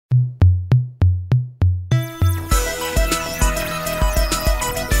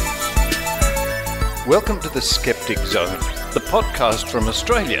Welcome to the Skeptic Zone, the podcast from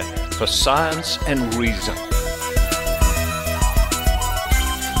Australia for science and reason.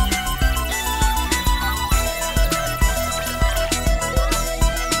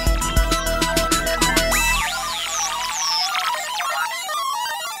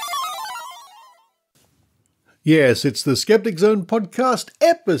 Yes, it's the Skeptic Zone podcast,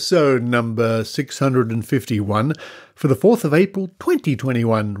 episode number 651 for the 4th of April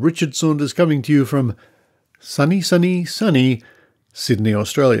 2021. Richard Saunders coming to you from sunny Sydney,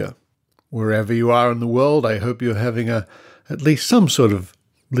 Australia. Wherever you are in the world, I hope you're having at least some sort of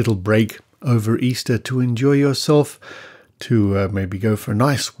little break over Easter to enjoy yourself, to maybe go for a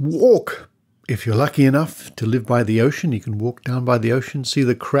nice walk. If you're lucky enough to live by the ocean, you can walk down by the ocean, see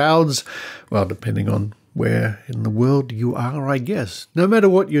the crowds, well, depending on where in the world you are, I guess. No matter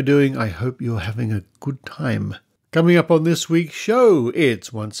what you're doing, I hope you're having a good time. Coming up on this week's show,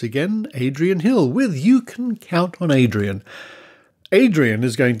 it's once again Adrian Hill with You Can Count on Adrian. Adrian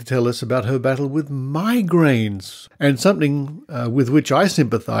is going to tell us about her battle with migraines, and something with which I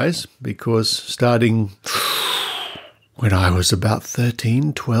sympathise, because starting when I was about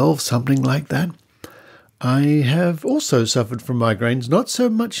 13, 12, something like that, I have also suffered from migraines, not so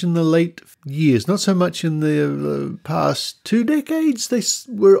much in the late years, not so much in the past 2 decades. They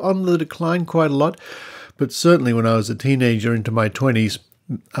were on the decline quite a lot, but certainly when I was a teenager into my 20s,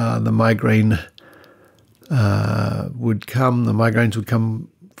 the migraines would come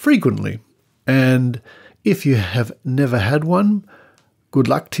frequently. And if you have never had one, good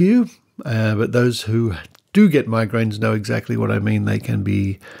luck to you. But those who do get migraines know exactly what I mean. They can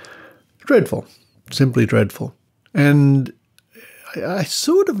be dreadful. Simply dreadful. And I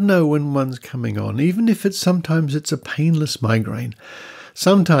sort of know when one's coming on, even if sometimes it's a painless migraine.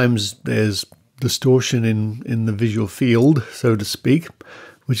 Sometimes there's distortion in the visual field, so to speak,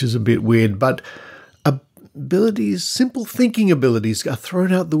 which is a bit weird, but simple thinking abilities are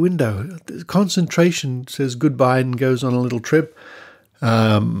thrown out the window. Concentration says goodbye and goes on a little trip.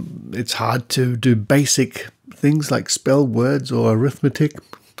 It's hard to do basic things like spell words or arithmetic.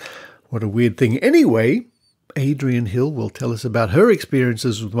 What a weird thing. Anyway, Adrian Hill will tell us about her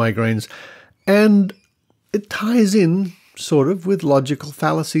experiences with migraines, and it ties in, sort of, with logical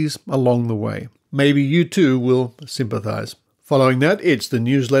fallacies along the way. Maybe you too will sympathise. Following that, it's the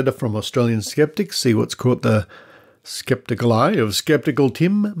newsletter from Australian Skeptics. See what's caught the skeptical eye of Skeptical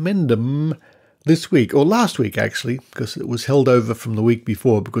Tim Mendham this week, or last week actually, because it was held over from the week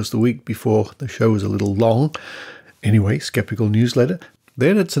before, because the week before the show was a little long. Anyway, Skeptical newsletter.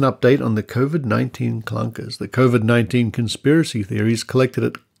 Then it's an update on the COVID-19 clunkers, the COVID-19 conspiracy theories collected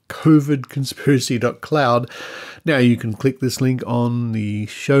at covidconspiracy.cloud. Now you can click this link on the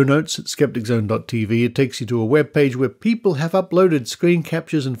show notes at skepticzone.tv. It takes you to a webpage where people have uploaded screen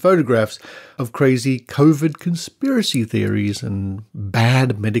captures and photographs of crazy COVID conspiracy theories and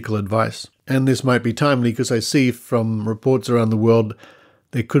bad medical advice. And this might be timely because I see from reports around the world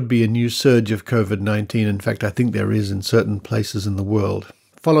there could be a new surge of COVID-19. In fact, I think there is in certain places in the world.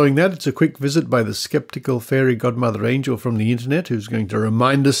 Following that, it's a quick visit by the skeptical fairy godmother angel from the internet, who's going to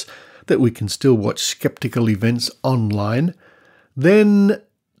remind us that we can still watch skeptical events online. Then,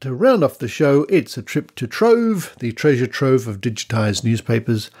 to round off the show, it's a trip to Trove, the treasure trove of digitised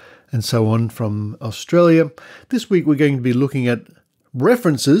newspapers and so on from Australia. This week we're going to be looking at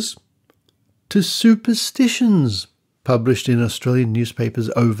references to superstitions published in Australian newspapers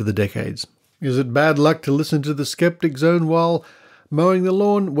over the decades. Is it bad luck to listen to the Skeptic Zone while mowing the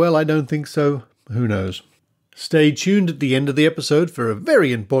lawn? Well, I don't think so. Who knows? Stay tuned at the end of the episode for a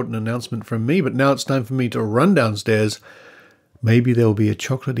very important announcement from me, but now it's time for me to run downstairs. Maybe there'll be a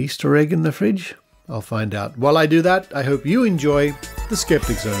chocolate Easter egg in the fridge? I'll find out. While I do that, I hope you enjoy the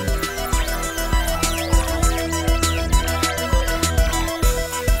Skeptic Zone.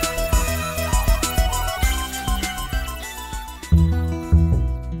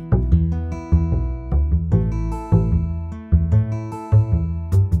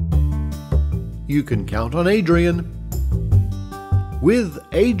 You Can Count on Adrian with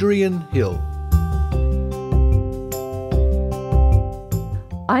Adrian Hill.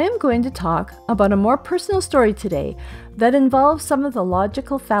 I am going to talk about a more personal story today that involves some of the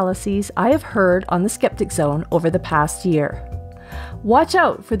logical fallacies I have heard on the Skeptic Zone over the past year. Watch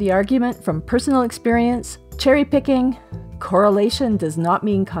out for the argument from personal experience, cherry picking, correlation does not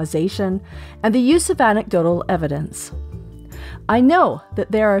mean causation, and the use of anecdotal evidence. I know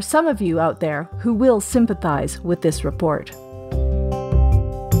that there are some of you out there who will sympathize with this report.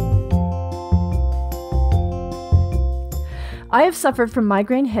 I have suffered from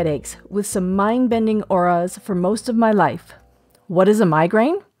migraine headaches with some mind-bending auras for most of my life. What is a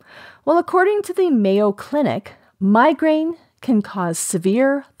migraine? Well, according to the Mayo Clinic, migraine can cause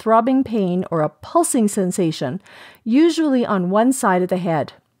severe throbbing pain or a pulsing sensation, usually on one side of the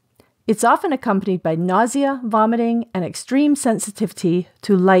head. It's often accompanied by nausea, vomiting, and extreme sensitivity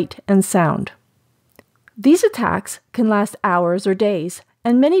to light and sound. These attacks can last hours or days,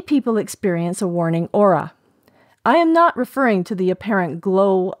 and many people experience a warning aura. I am not referring to the apparent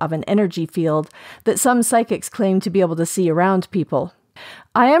glow of an energy field that some psychics claim to be able to see around people.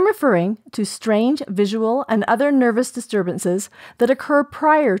 I am referring to strange visual and other nervous disturbances that occur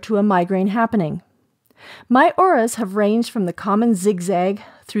prior to a migraine happening. My auras have ranged from the common zigzag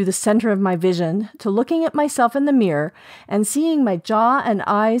through the center of my vision to looking at myself in the mirror and seeing my jaw and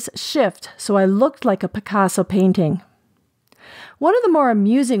eyes shift so I looked like a Picasso painting. One of the more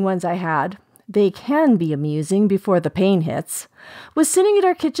amusing ones I had, they can be amusing before the pain hits, was sitting at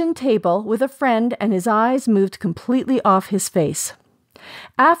our kitchen table with a friend and his eyes moved completely off his face.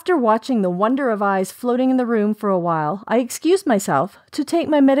 After watching the wonder of eyes floating in the room for a while, I excused myself to take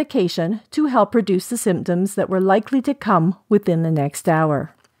my medication to help reduce the symptoms that were likely to come within the next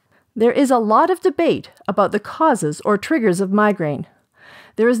hour. There is a lot of debate about the causes or triggers of migraine.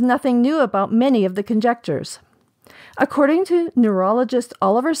 There is nothing new about many of the conjectures. According to neurologist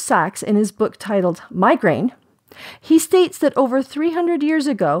Oliver Sacks in his book titled Migraine, he states that over 300 years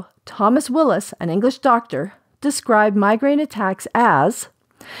ago, Thomas Willis, an English doctor, described migraine attacks as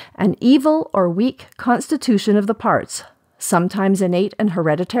an evil or weak constitution of the parts, sometimes innate and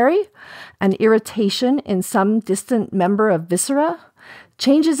hereditary, an irritation in some distant member of viscera,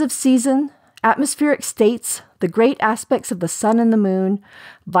 changes of season, atmospheric states, the great aspects of the sun and the moon,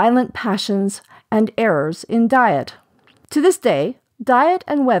 violent passions, and errors in diet. To this day, diet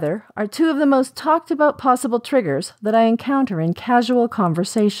and weather are two of the most talked about possible triggers that I encounter in casual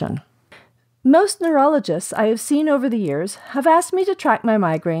conversation. Most neurologists I have seen over the years have asked me to track my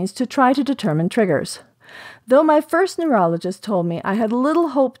migraines to try to determine triggers. Though my first neurologist told me I had little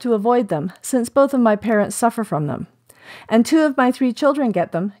hope to avoid them since both of my parents suffer from them, and 2 of my 3 children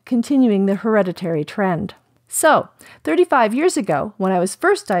get them, continuing the hereditary trend. So, 35 years ago, when I was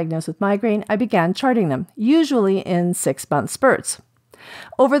first diagnosed with migraine, I began charting them, usually in 6-month spurts.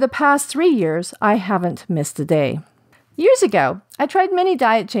 Over the past 3 years, I haven't missed a day. Years ago, I tried many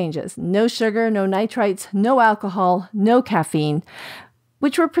diet changes, no sugar, no nitrites, no alcohol, no caffeine,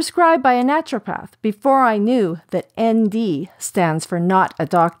 which were prescribed by a naturopath before I knew that ND stands for not a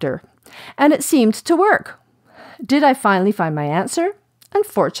doctor. And it seemed to work. Did I finally find my answer?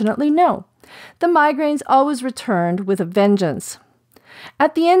 Unfortunately, no. The migraines always returned with a vengeance.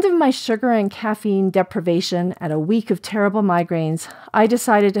 At the end of my sugar and caffeine deprivation and a week of terrible migraines, I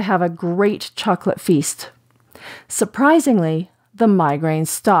decided to have a great chocolate feast. Surprisingly, the migraines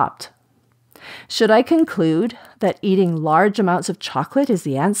stopped. Should I conclude that eating large amounts of chocolate is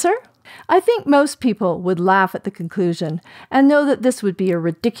the answer? I think most people would laugh at the conclusion and know that this would be a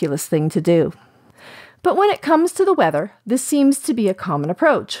ridiculous thing to do. But when it comes to the weather, this seems to be a common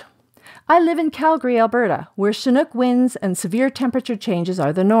approach. I live in Calgary, Alberta, where Chinook winds and severe temperature changes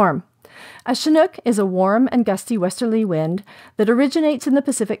are the norm. A Chinook is a warm and gusty westerly wind that originates in the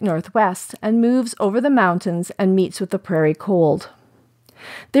Pacific Northwest and moves over the mountains and meets with the prairie cold.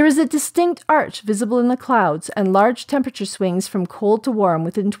 There is a distinct arch visible in the clouds, and large temperature swings from cold to warm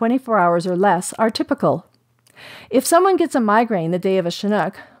within 24 hours or less are typical. If someone gets a migraine the day of a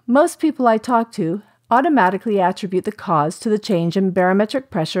Chinook, most people I talk to automatically attribute the cause to the change in barometric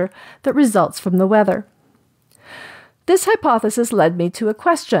pressure that results from the weather. This hypothesis led me to a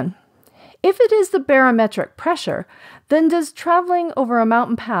question. If it is the barometric pressure, then does traveling over a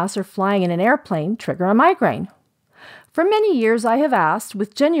mountain pass or flying in an airplane trigger a migraine? For many years I have asked,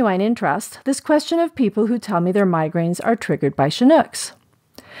 with genuine interest, this question of people who tell me their migraines are triggered by Chinooks.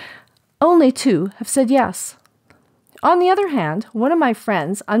 Only 2 have said yes. On the other hand, one of my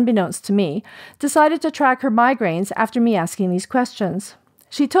friends, unbeknownst to me, decided to track her migraines after me asking these questions.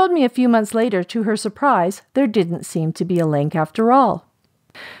 She told me a few months later, to her surprise, there didn't seem to be a link after all.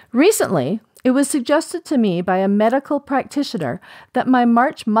 Recently, it was suggested to me by a medical practitioner that my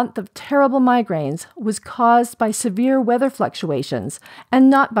March month of terrible migraines was caused by severe weather fluctuations and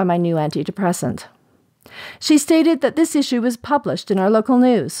not by my new antidepressant. She stated that this issue was published in our local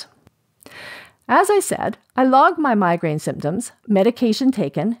news. As I said, I logged my migraine symptoms, medication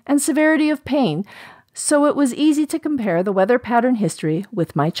taken, and severity of pain, so it was easy to compare the weather pattern history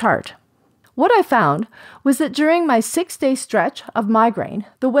with my chart. What I found was that during my 6-day stretch of migraine,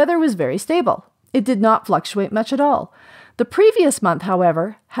 the weather was very stable. It did not fluctuate much at all. The previous month,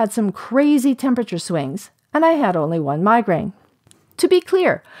 however, had some crazy temperature swings, and I had only 1 migraine. To be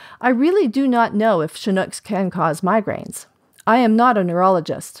clear, I really do not know if Chinooks can cause migraines. I am not a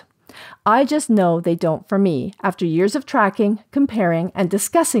neurologist. I just know they don't for me after years of tracking, comparing, and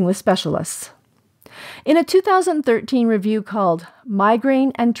discussing with specialists. In a 2013 review called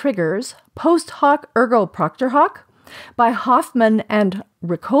Migraine and Triggers, Post Hoc Ergo Proctor Hoc by Hoffman and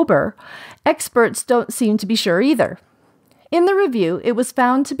Rickober, experts don't seem to be sure either. In the review, it was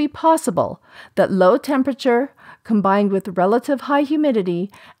found to be possible that low temperature, combined with relative high humidity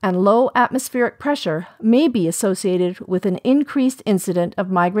and low atmospheric pressure, may be associated with an increased incidence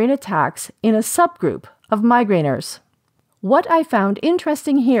of migraine attacks in a subgroup of migraineurs. What I found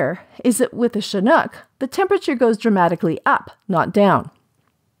interesting here is that with a Chinook, the temperature goes dramatically up, not down.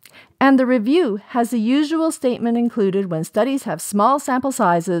 And the review has the usual statement included when studies have small sample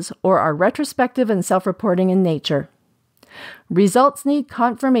sizes or are retrospective and self-reporting in nature. Results need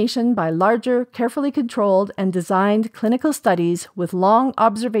confirmation by larger, carefully controlled and designed clinical studies with long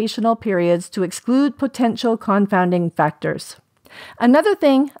observational periods to exclude potential confounding factors. Another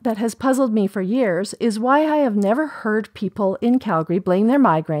thing that has puzzled me for years is why I have never heard people in Calgary blame their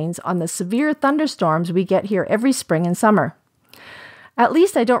migraines on the severe thunderstorms we get here every spring and summer. At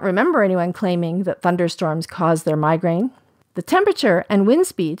least I don't remember anyone claiming that thunderstorms cause their migraine. The temperature and wind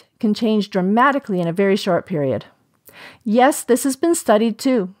speed can change dramatically in a very short period. Yes, this has been studied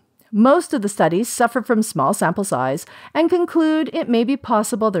too. Most of the studies suffer from small sample size and conclude it may be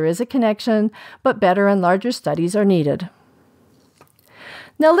possible there is a connection, but better and larger studies are needed.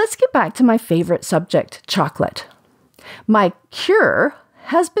 Now let's get back to my favorite subject, chocolate. My cure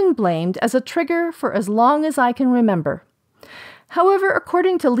has been blamed as a trigger for as long as I can remember. However,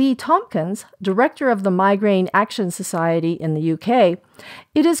 according to Lee Tompkins, director of the Migraine Action Society in the UK,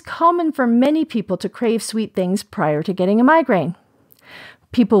 it is common for many people to crave sweet things prior to getting a migraine.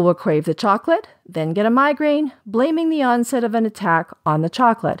 People will crave the chocolate, then get a migraine, blaming the onset of an attack on the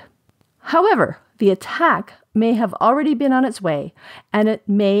chocolate. However, the attack may have already been on its way, and it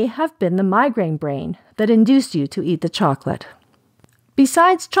may have been the migraine brain that induced you to eat the chocolate.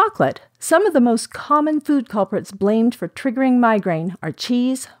 Besides chocolate, some of the most common food culprits blamed for triggering migraine are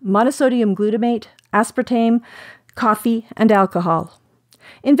cheese, monosodium glutamate, aspartame, coffee, and alcohol.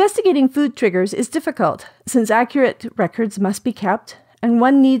 Investigating food triggers is difficult since accurate records must be kept, and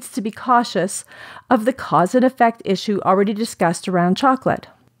one needs to be cautious of the cause and effect issue already discussed around chocolate.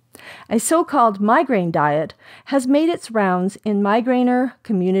 A so-called migraine diet has made its rounds in migrainer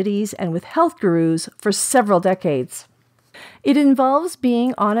communities and with health gurus for several decades. It involves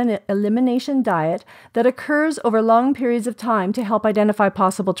being on an elimination diet that occurs over long periods of time to help identify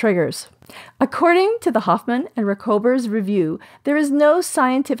possible triggers. According to the Hoffman and Rickober's review, there is no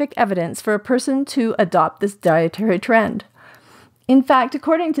scientific evidence for a person to adopt this dietary trend. In fact,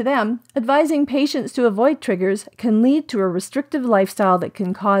 according to them, advising patients to avoid triggers can lead to a restrictive lifestyle that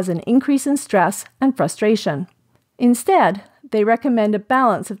can cause an increase in stress and frustration. Instead, they recommend a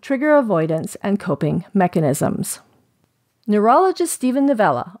balance of trigger avoidance and coping mechanisms. Neurologist Stephen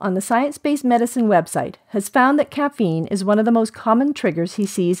Novella on the Science-Based Medicine website has found that caffeine is one of the most common triggers he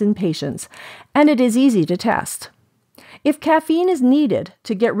sees in patients, and it is easy to test. If caffeine is needed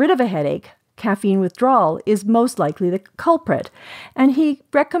to get rid of a headache, caffeine withdrawal is most likely the culprit, and he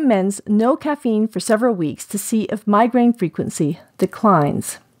recommends no caffeine for several weeks to see if migraine frequency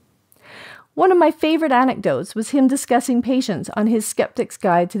declines. One of my favorite anecdotes was him discussing patients on his Skeptic's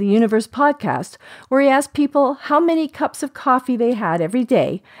Guide to the Universe podcast, where he asked people how many cups of coffee they had every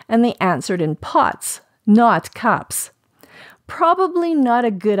day, and they answered in pots, not cups. Probably not a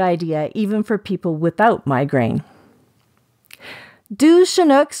good idea even for people without migraine. Do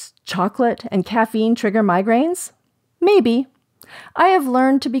Chinooks, chocolate, and caffeine trigger migraines? Maybe. I have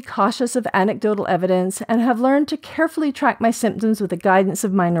learned to be cautious of anecdotal evidence and have learned to carefully track my symptoms with the guidance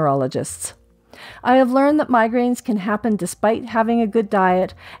of my neurologists. I have learned that migraines can happen despite having a good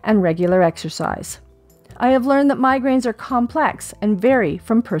diet and regular exercise. I have learned that migraines are complex and vary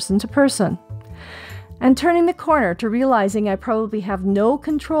from person to person. And turning the corner to realizing I probably have no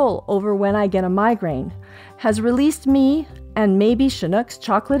control over when I get a migraine has released me, and maybe Chinook's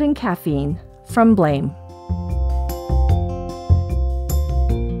chocolate and caffeine, from blame.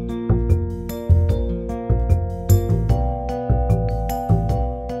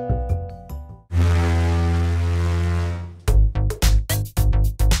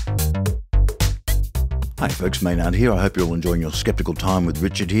 Hi folks, Maynard here. I hope you're all enjoying your skeptical time with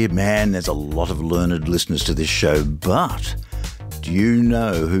Richard here. Man, there's a lot of learned listeners to this show, but do you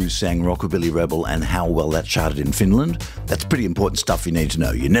know who sang Rockabilly Rebel and how well that charted in Finland? That's pretty important stuff you need to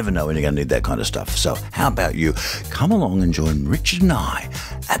know. You never know when you're going to need that kind of stuff. So how about you come along and join Richard and I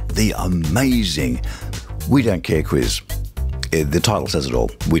at the amazing We Don't Care quiz. The title says it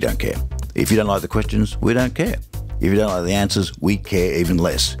all. We don't care. If you don't like the questions, we don't care. If you don't like the answers, we care even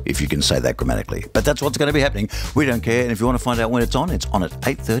less, if you can say that grammatically. But that's what's going to be happening. We don't care. And if you want to find out when it's on at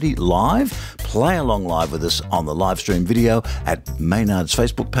 8:30 live. Play along live with us on the live stream video at Maynard's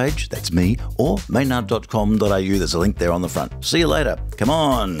Facebook page. That's me. Or maynard.com.au. There's a link there on the front. See you later. Come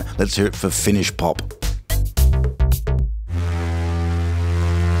on. Let's hear it for Finnish Pop.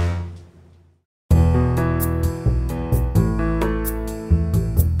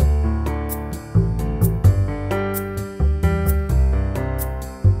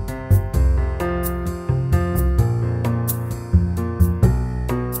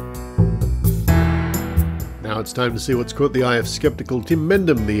 It's time to see what's caught the eye of skeptical Tim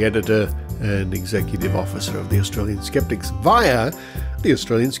Mendham, the editor and executive officer of the Australian Skeptics, via the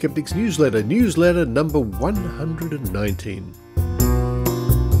Australian Skeptics newsletter number 119.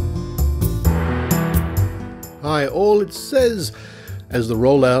 Hi all, it says, as the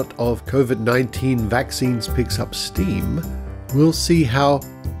rollout of COVID-19 vaccines picks up steam, we'll see how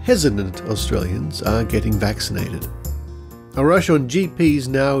hesitant Australians are getting vaccinated. A rush on GPs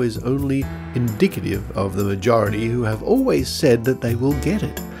now is only indicative of the majority who have always said that they will get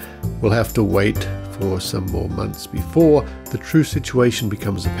it. We'll have to wait for some more months before the true situation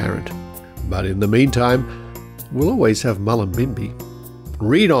becomes apparent. But in the meantime, we'll always have Mullumbimby.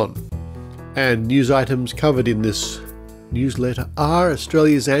 Read on. And news items covered in this newsletter are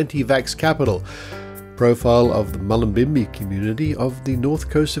Australia's anti-vax capital, profile of the Mullumbimby community of the north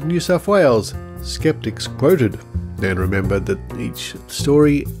coast of New South Wales, skeptics quoted. And remember that each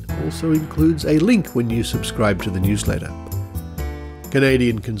story also includes a link when you subscribe to the newsletter.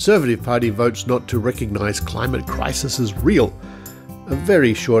 Canadian Conservative Party votes not to recognise climate crisis as real. A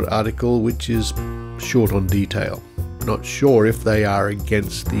very short article which is short on detail. Not sure if they are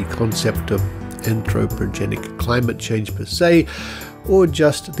against the concept of anthropogenic climate change per se, or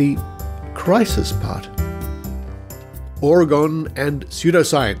just the crisis part. Oregon and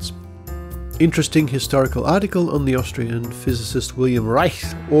pseudoscience. Interesting historical article on the Austrian physicist William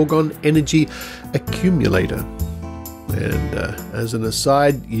Reich's Orgone energy accumulator. And as an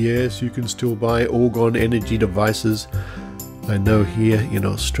aside, yes, you can still buy Orgone energy devices. I know here in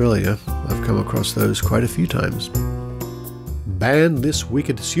Australia, I've come across those quite a few times. Ban this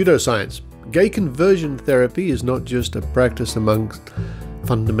wicked pseudoscience. Gay conversion therapy is not just a practice amongst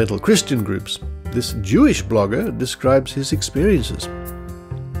fundamental Christian groups. This Jewish blogger describes his experiences.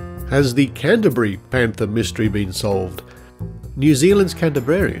 Has the Canterbury Panther mystery been solved? New Zealand's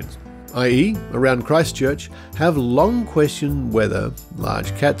Canterburyans, i.e. around Christchurch, have long questioned whether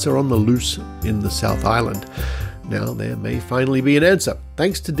large cats are on the loose in the South Island. Now there may finally be an answer,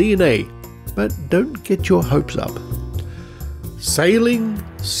 thanks to DNA, but don't get your hopes up. Sailing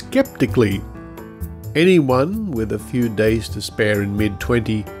skeptically. Anyone with a few days to spare in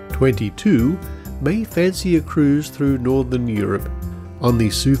mid-2022 may fancy a cruise through Northern Europe on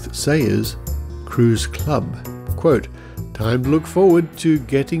the Soothsayers Cruise Club. Quote, time to look forward to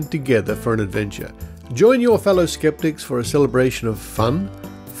getting together for an adventure. Join your fellow skeptics for a celebration of fun,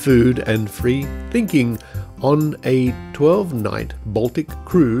 food and free thinking on a 12-night Baltic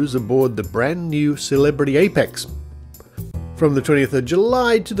cruise aboard the brand new Celebrity Apex from the 20th of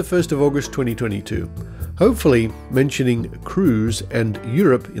July to the 1st of August 2022. Hopefully, mentioning cruise and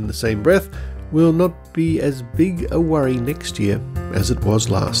Europe in the same breath will not be as big a worry next year as it was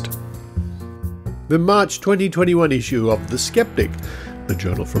last. The March 2021 issue of The Skeptic, the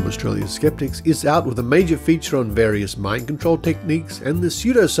journal from Australia's Skeptics, is out with a major feature on various mind control techniques and the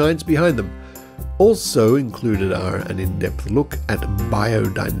pseudoscience behind them. Also included are an in-depth look at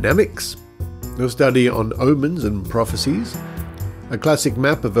biodynamics, a study on omens and prophecies, a classic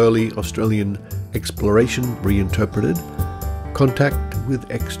map of early Australian exploration reinterpreted, contact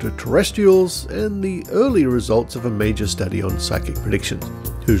with extraterrestrials, and the early results of a major study on psychic predictions.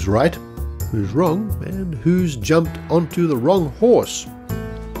 Who's right, who's wrong, and who's jumped onto the wrong horse.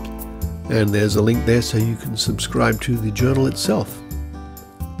 And there's a link there so you can subscribe to the journal itself.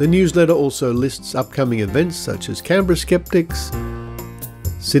 The newsletter also lists upcoming events such as Canberra Skeptics,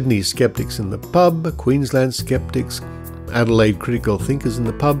 Sydney Skeptics in the Pub, Queensland Skeptics, Adelaide Critical Thinkers in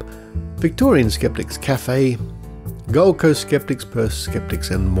the Pub, Victorian Skeptics Cafe, Gold Coast Skeptics, Perth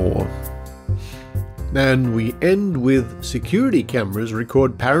Skeptics, and more. And we end with security cameras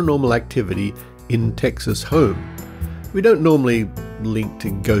record paranormal activity in Texas home. We don't normally link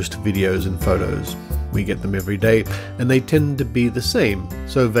to ghost videos and photos. We get them every day, and they tend to be the same,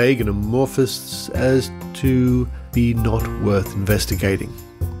 so vague and amorphous as to be not worth investigating.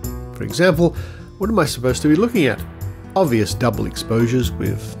 For example, what am I supposed to be looking at? Obvious double exposures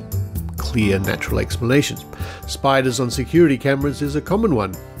with clear natural explanations. Spiders on security cameras is a common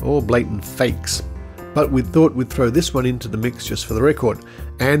one, or blatant fakes. but we thought we'd throw this one into the mix just for the record,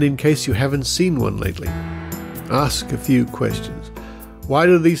 and in case you haven't seen one lately. Ask a few questions. Why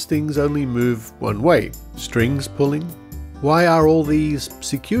do these things only move one way? Strings pulling? Why are all these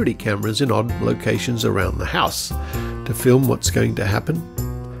security cameras in odd locations around the house? To film what's going to happen?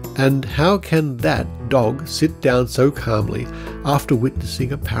 And how can that dog sit down so calmly after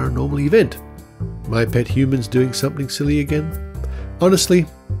witnessing a paranormal event? My pet human's doing something silly again? Honestly,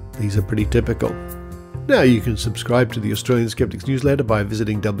 these are pretty typical. Now you can subscribe to the Australian Skeptics newsletter by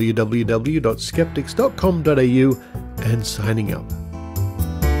visiting www.skeptics.com.au and signing up.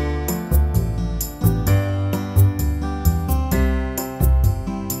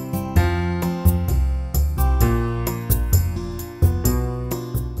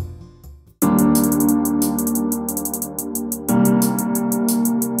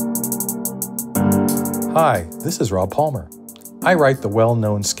 Hi, this is Rob Palmer. I write the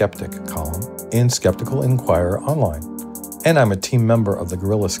well-known Skeptic column in Skeptical Inquirer Online, and I'm a team member of the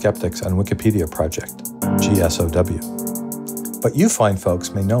Guerrilla Skeptics on Wikipedia project, GSOW. But you fine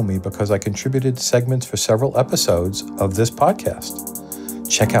folks may know me because I contributed segments for several episodes of this podcast.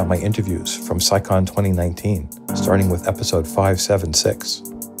 Check out my interviews from SciCon 2019, starting with episode 576.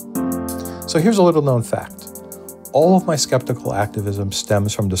 So here's a little known fact. All of my skeptical activism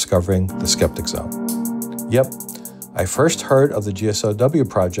stems from discovering the Skeptic Zone. Yep, I first heard of the GSOW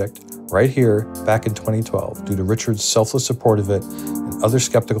project right here back in 2012 due to Richard's selfless support of it and other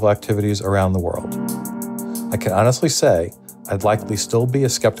skeptical activities around the world. I can honestly say I'd likely still be a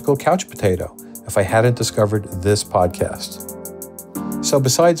skeptical couch potato if I hadn't discovered this podcast. So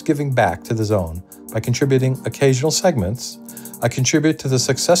besides giving back to the Zone by contributing occasional segments, I contribute to the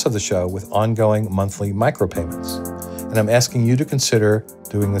success of the show with ongoing monthly micropayments, and I'm asking you to consider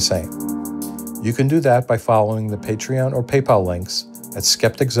doing the same. You can do that by following the Patreon or PayPal links at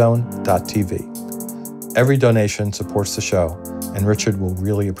skepticzone.tv. Every donation supports the show, and Richard will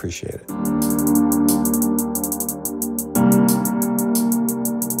really appreciate it.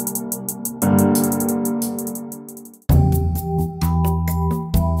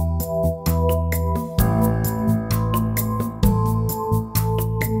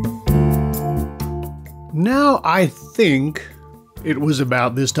 Now I think it was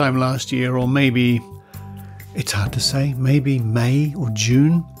about this time last year, or maybe, it's hard to say, maybe May or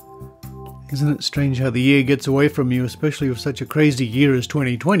June. Isn't it strange how the year gets away from you, especially with such a crazy year as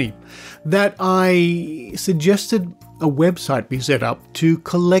 2020, that I suggested a website be set up to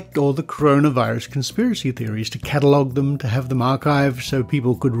collect all the coronavirus conspiracy theories, to catalogue them, to have them archived so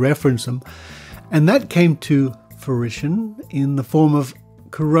people could reference them. And that came to fruition in the form of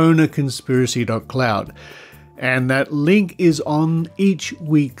coronaconspiracy.cloud. And that link is on each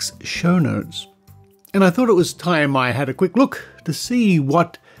week's show notes. And I thought it was time I had a quick look to see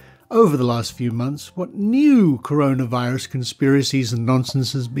what, over the last few months, what new coronavirus conspiracies and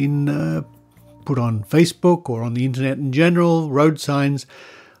nonsense has been put on Facebook or on the internet in general, road signs,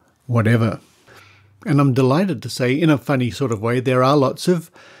 whatever. And I'm delighted to say, in a funny sort of way, there are lots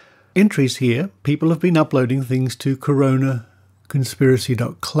of entries here. People have been uploading things to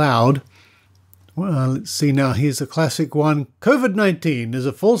coronaconspiracy.cloud. Well, let's see now. Here's a classic one. COVID-19 is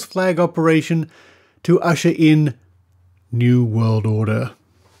a false flag operation to usher in New World Order.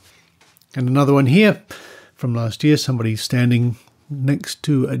 And another one here from last year. Somebody's standing next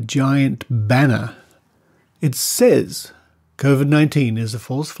to a giant banner. It says, COVID-19 is a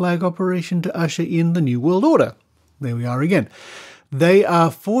false flag operation to usher in the New World Order. There we are again. They are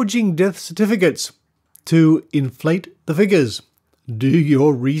forging death certificates to inflate the figures. Do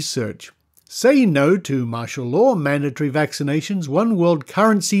your research. Say no to martial law, mandatory vaccinations, one world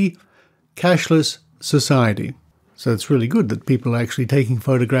currency, cashless society. So it's really good that people are actually taking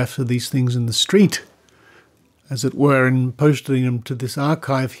photographs of these things in the street, as it were, and posting them to this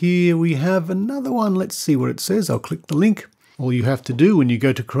archive. Here we have another one. Let's see what it says. I'll click the link. All you have to do when you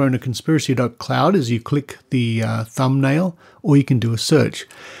go to coronaconspiracy.cloud is you click the thumbnail, or you can do a search.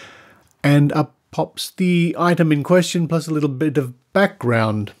 And up pops the item in question, plus a little bit of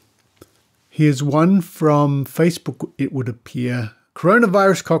background. Here's one from Facebook, it would appear.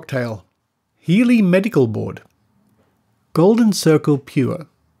 Coronavirus cocktail. Healy Medical Board. Golden Circle Pure.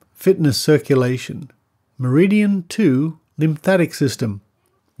 Fitness Circulation. Meridian 2 Lymphatic System.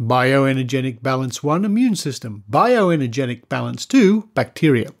 Bioenergenic Balance 1 Immune System. Bioenergenic Balance 2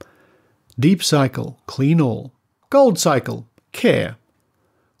 Bacteria. Deep Cycle Clean All. Gold Cycle Care.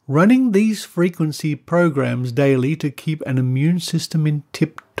 Running these frequency programs daily to keep an immune system in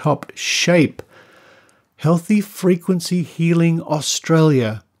tip-top shape. Healthy Frequency Healing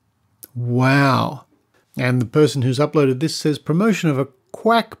Australia. Wow. And the person who's uploaded this says promotion of a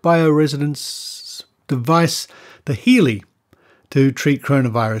quack bioresonance device, the Healy, to treat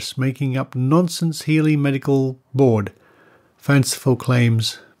coronavirus, making up nonsense Healy Medical Board. Fanciful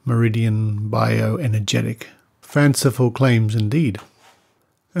claims, Meridian Bioenergetic. Fanciful claims indeed.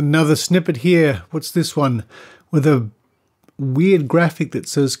 Another snippet here. What's this one? With a weird graphic that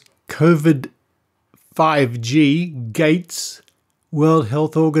says COVID 5G, Gates, World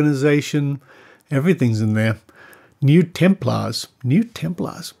Health Organization, everything's in there. New Templars.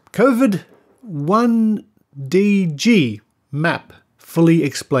 COVID 1DG map fully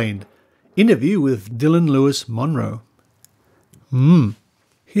explained. Interview with Dylan Lewis Monroe.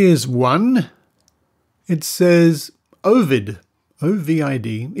 Here's one. It says Ovid,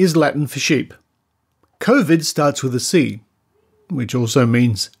 O-V-I-D, is Latin for sheep. COVID starts with a C, which also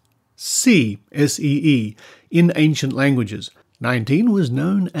means sea, S-E-E, in ancient languages. 19 was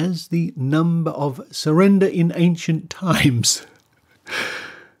known as the number of surrender in ancient times.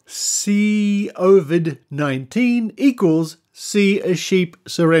 See Ovid 19 equals see a sheep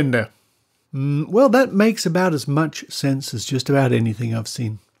surrender. Well, that makes about as much sense as just about anything I've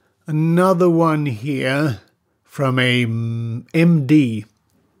seen. Another one here from a MD,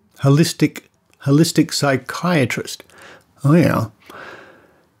 holistic psychiatrist. Oh yeah.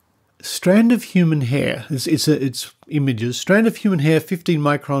 Strand of human hair. It's images. Strand of human hair, 15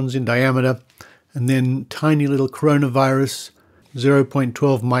 microns in diameter, and then tiny little coronavirus,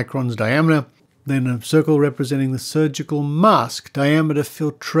 0.12 microns diameter. Then a circle representing the surgical mask, diameter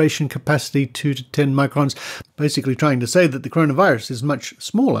filtration capacity 2 to 10 microns, basically trying to say that the coronavirus is much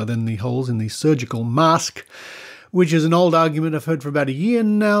smaller than the holes in the surgical mask, which is an old argument I've heard for about a year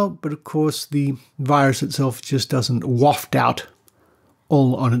now, but of course the virus itself just doesn't waft out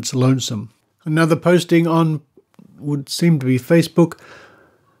all on its lonesome. Another posting on would seem to be Facebook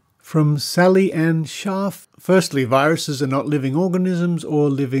from Sally Ann Scharf. Firstly, viruses are not living organisms or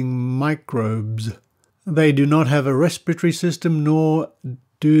living microbes. They do not have a respiratory system, nor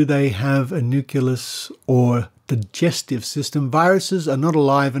do they have a nucleus or digestive system. Viruses are not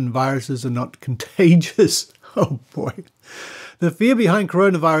alive and viruses are not contagious. Oh boy. The fear behind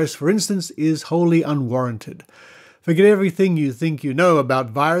coronavirus, for instance, is wholly unwarranted. Forget everything you think you know about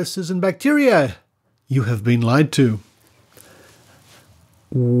viruses and bacteria. You have been lied to.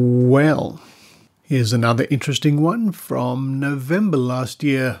 Well, here's another interesting one from November last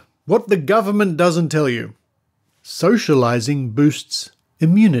year. What the government doesn't tell you. Socializing boosts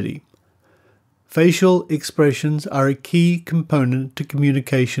immunity. Facial expressions are a key component to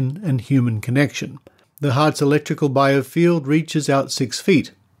communication and human connection. The heart's electrical biofield reaches out 6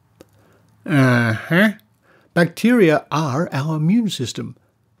 feet. Bacteria are our immune system.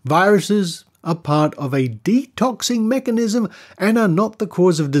 Viruses are part of a detoxing mechanism and are not the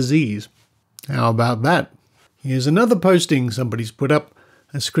cause of disease. How about that? Here's another posting somebody's put up,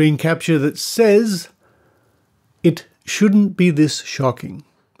 a screen capture that says, "It shouldn't be this shocking.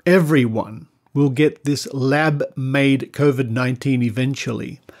 Everyone will get this lab-made COVID-19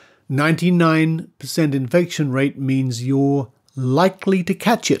 eventually. 99% infection rate means you're likely to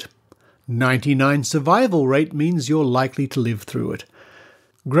catch it. 99% survival rate means you're likely to live through it.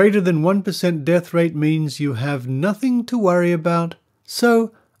 Greater than 1% death rate means you have nothing to worry about.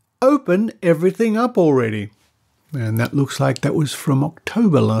 So open everything up already." And that looks like that was from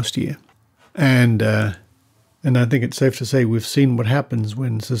October last year. And I think it's safe to say we've seen what happens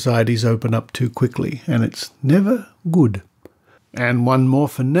when societies open up too quickly, and it's never good. And one more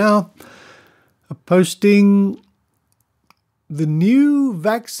for now. A posting: the new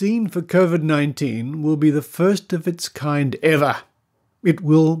vaccine for COVID-19 will be the first of its kind ever. It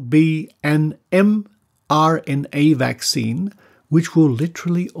will be an mRNA vaccine, which will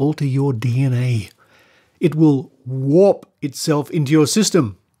literally alter your DNA. It will warp itself into your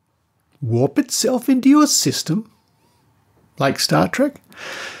system. Warp itself into your system? Like Star Trek?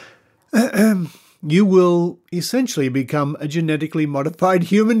 You will essentially become a genetically modified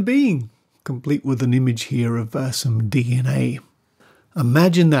human being, complete with an image here of some DNA.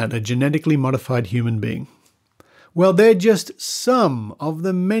 Imagine that, a genetically modified human being. Well, they're just some of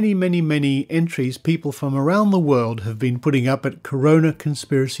the many entries people from around the world have been putting up at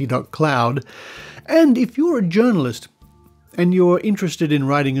coronaconspiracy.cloud. And if you're a journalist and you're interested in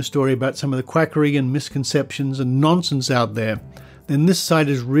writing a story about some of the quackery and misconceptions and nonsense out there, then this site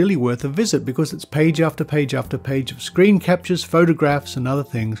is really worth a visit, because it's page after page after page of screen captures, photographs and other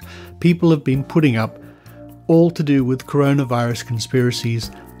things people have been putting up, all to do with coronavirus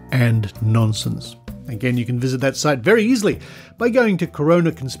conspiracies and nonsense. Again, you can visit that site very easily by going to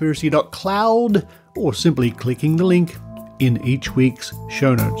coronaconspiracy.cloud or simply clicking the link in each week's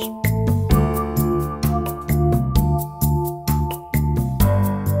show notes.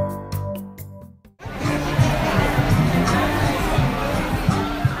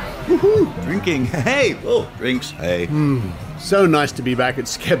 drinking. Hey, oh, drinks, hey. So nice to be back at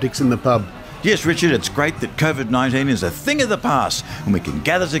Skeptics in the Pub. Yes, Richard, it's great that COVID-19 is a thing of the past and we can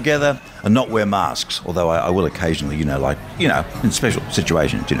gather together and not wear masks. Although I will occasionally, in special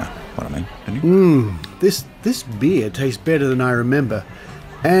situations, you know what I mean, don't you? This beer tastes better than I remember.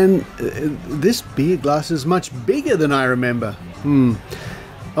 And this beer glass is much bigger than I remember.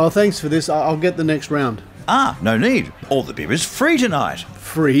 Oh, thanks for this. I'll get the next round. No need. All the beer is free tonight.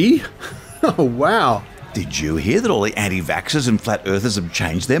 Free? Oh, wow. Did you hear that all the anti-vaxxers and flat earthers have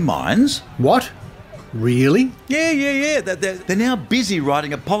changed their minds? What? Really? Yeah. They're now busy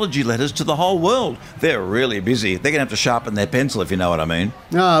writing apology letters to the whole world. They're really busy. They're going to have to sharpen their pencil, if you know what I mean.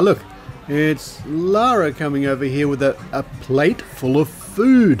 Look. It's Lara coming over here with a plate full of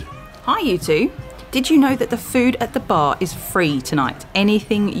food. Hi, you two. Did you know that the food at the bar is free tonight?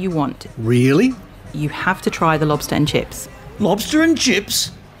 Anything you want. Really? You have to try the lobster and chips. Lobster and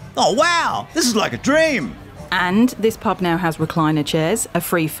chips? Oh, wow. This is like a dream. And this pub now has recliner chairs, a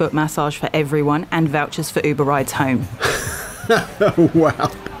free foot massage for everyone, and vouchers for Uber rides home. Oh,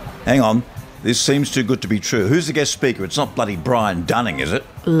 wow. Hang on. This seems too good to be true. Who's the guest speaker? It's not bloody Brian Dunning, is it?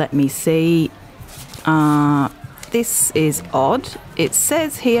 Let me see. This is odd. It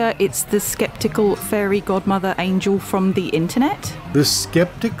says here it's the skeptical fairy godmother angel from the internet. The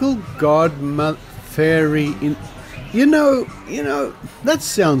skeptical godmother fairy in... You know, that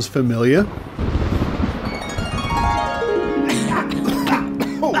sounds familiar.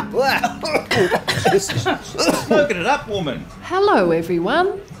 Smoking it up, woman. Hello,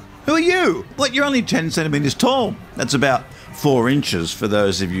 everyone. Who are you? What, you're only 10 centimetres tall. That's about 4 inches for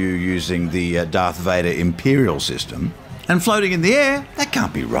those of you using the Darth Vader Imperial system. And floating in the air, that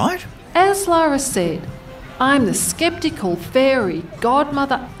can't be right. As Lara said, I'm the skeptical fairy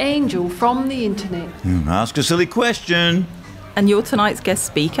godmother angel from the internet. Ask a silly question. And you're tonight's guest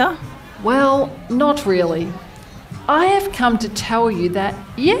speaker? Well, not really. I have come to tell you that,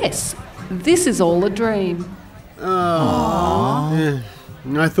 yes, this is all a dream. I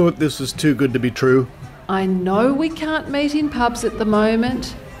thought this was too good to be true. I know we can't meet in pubs at the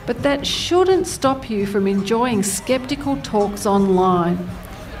moment, but that shouldn't stop you from enjoying skeptical talks online.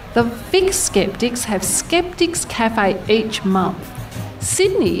 The Vic Skeptics have Skeptics Cafe each month.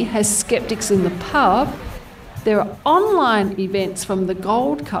 Sydney has Skeptics in the Pub. There are online events from the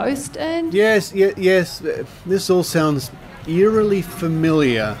Gold Coast and... Yes. This all sounds eerily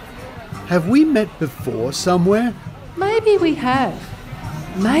familiar. Have we met before somewhere? Maybe we have.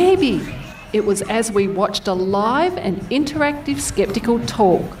 Maybe it was as we watched a live and interactive skeptical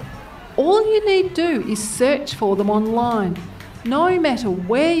talk. All you need do is search for them online, no matter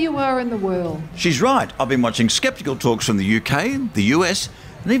where you are in the world. She's right. I've been watching skeptical talks from the UK, the US,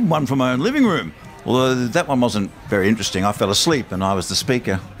 and even one from my own living room. Although that one wasn't very interesting. I fell asleep and I was the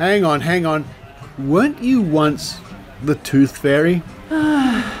speaker. Hang on. Weren't you once the Tooth Fairy?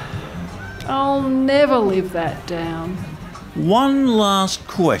 I'll never live that down. One last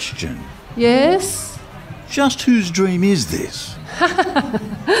question. Yes? Just whose dream is this?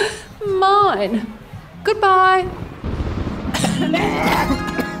 Mine. Goodbye.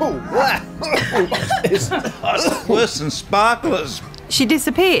 It's worse than sparklers. She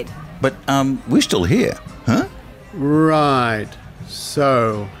disappeared. But, we're still here, huh? Right.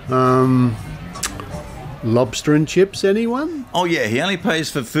 So, lobster and chips, anyone? Oh yeah, he only pays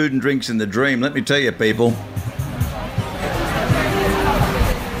for food and drinks in the dream, let me tell you, people.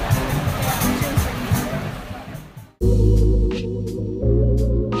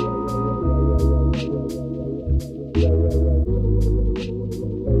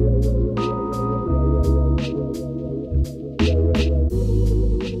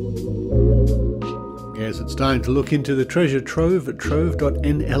 Yes, it's time to look into the treasure trove at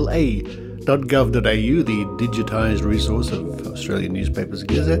trove.nla.gov.au, the digitised resource of Australian newspapers,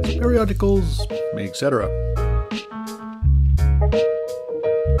 gazettes, periodicals, etc.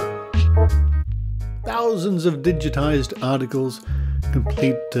 Thousands of digitised articles,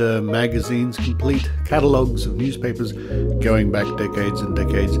 complete magazines, complete catalogues of newspapers going back decades and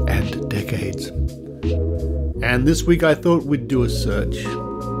decades and decades. And this week I thought we'd do a search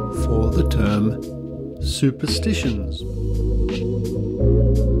for the term superstitions.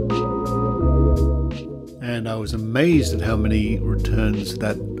 And I was amazed at how many returns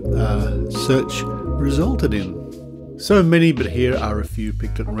that search resulted in. So many, but here are a few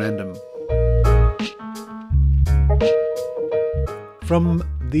picked at random. From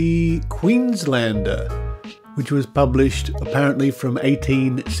the Queenslander, which was published apparently from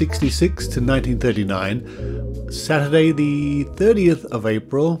 1866 to 1939, Saturday the 30th of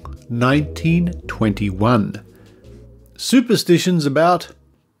April, 1921. Superstitions about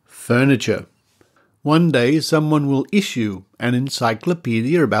furniture. One day someone will issue an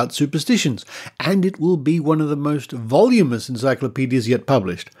encyclopedia about superstitions, and it will be one of the most voluminous encyclopedias yet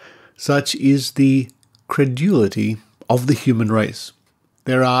published. Such is the credulity of the human race.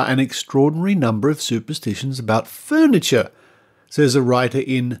 There are an extraordinary number of superstitions about furniture, says a writer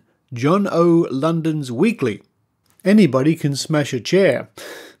in John O. London's Weekly. Anybody can smash a chair,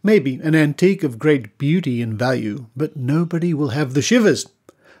 maybe an antique of great beauty and value, but nobody will have the shivers.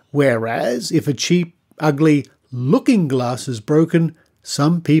 Whereas, if a cheap, ugly looking glass is broken,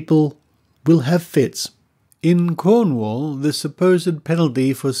 some people will have fits. In Cornwall, the supposed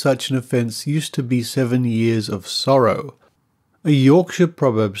penalty for such an offence used to be 7 years of sorrow. A Yorkshire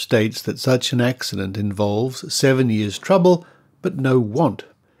proverb states that such an accident involves 7 years' trouble, but no want.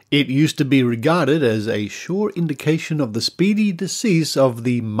 It used to be regarded as a sure indication of the speedy decease of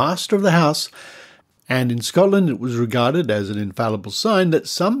the master of the house, and in Scotland it was regarded as an infallible sign that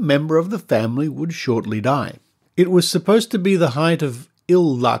some member of the family would shortly die. It was supposed to be the height of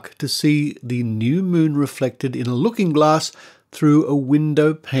ill luck to see the new moon reflected in a looking glass through a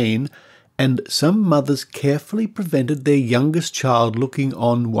window pane, and some mothers carefully prevented their youngest child looking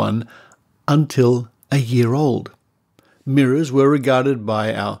on one until a year old. Mirrors were regarded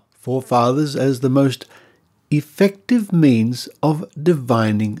by our forefathers as the most effective means of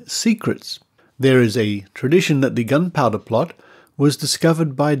divining secrets. There is a tradition that the gunpowder plot was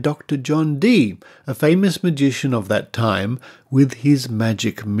discovered by Dr. John Dee, a famous magician of that time, with his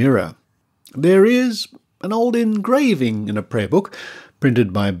magic mirror. There is an old engraving in a prayer book,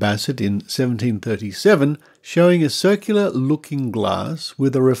 printed by Bassett in 1737, showing a circular looking-glass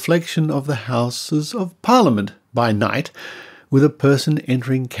with a reflection of the Houses of Parliament by night, with a person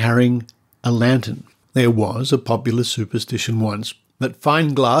entering carrying a lantern. There was a popular superstition once that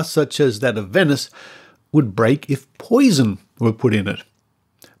fine glass, such as that of Venice, would break if poison were put in it.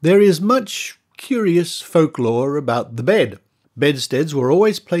 There is much curious folklore about the bed. Bedsteads were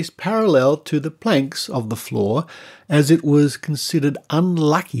always placed parallel to the planks of the floor, as it was considered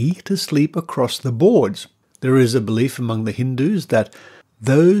unlucky to sleep across the boards. There is a belief among the Hindus that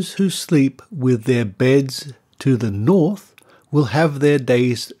those who sleep with their beds to the north will have their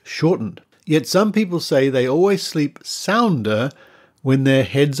days shortened. Yet some people say they always sleep sounder when their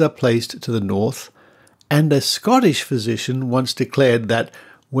heads are placed to the north, and a Scottish physician once declared that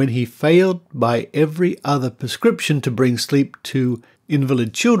when he failed by every other prescription to bring sleep to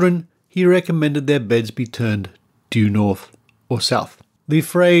invalid children, he recommended their beds be turned due north or south. The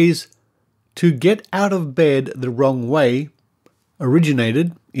phrase, "to get out of bed the wrong way,"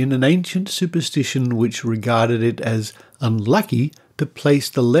 originated in an ancient superstition which regarded it as unlucky to place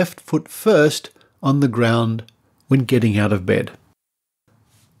the left foot first on the ground when getting out of bed.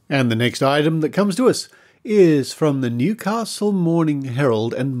 And the next item that comes to us is from the Newcastle Morning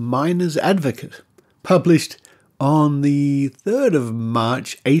Herald and Miners Advocate, published on the 3rd of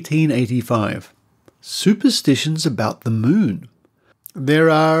March 1885. Superstitions about the moon. There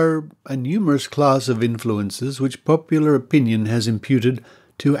are a numerous class of influences which popular opinion has imputed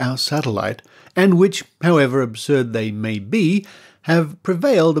to our satellite, and which, however absurd they may be, have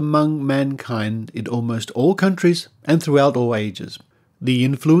prevailed among mankind in almost all countries and throughout all ages. The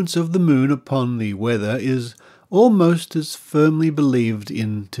influence of the moon upon the weather is almost as firmly believed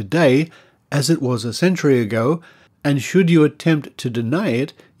in today as it was a century ago, and should you attempt to deny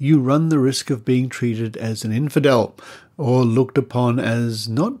it, you run the risk of being treated as an infidel, or looked upon as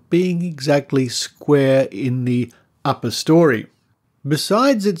not being exactly square in the upper story.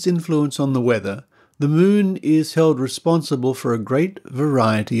 Besides its influence on the weather, the moon is held responsible for a great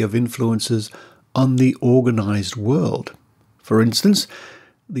variety of influences on the organized world. For instance,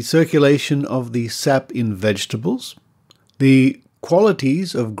 the circulation of the sap in vegetables, the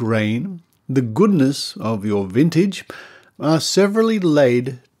qualities of grain, the goodness of your vintage are severally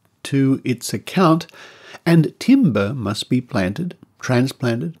laid to its account, and timber must be planted,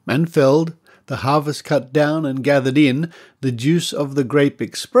 transplanted, and felled, the harvest cut down and gathered in, the juice of the grape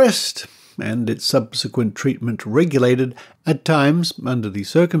expressed, and its subsequent treatment regulated, at times under the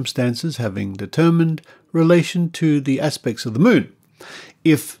circumstances having determined relation to the aspects of the moon,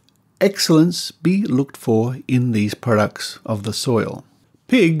 if excellence be looked for in these products of the soil.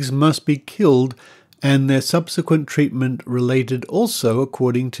 Pigs must be killed, and their subsequent treatment related also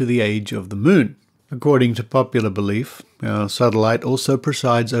according to the age of the moon. According to popular belief, our satellite also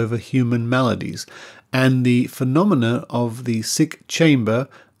presides over human maladies, and the phenomena of the sick chamber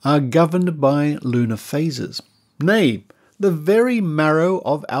are governed by lunar phases. Nay, the very marrow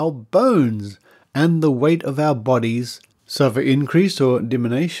of our bones and the weight of our bodies suffer increase or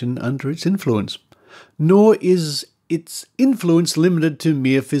diminution under its influence. Nor is its influence limited to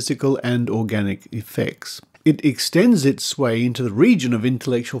mere physical and organic effects. It extends its sway into the region of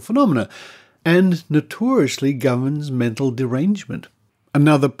intellectual phenomena and notoriously governs mental derangement.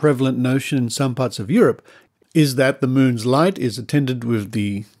 Another prevalent notion in some parts of Europe is that the moon's light is attended with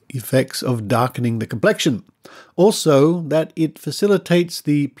the effects of darkening the complexion. Also, that it facilitates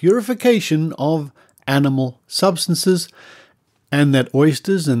the purification of animal substances, and that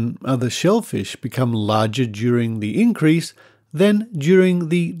oysters and other shellfish become larger during the increase than during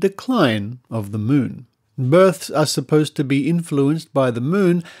the decline of the moon. Births are supposed to be influenced by the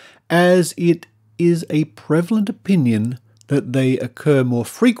moon, as it is a prevalent opinion that they occur more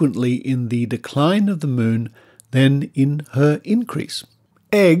frequently in the decline of the moon than in her increase.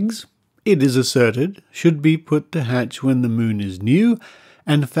 Eggs, it is asserted, should be put to hatch when the moon is new,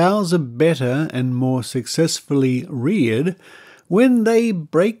 and fowls are better and more successfully reared when they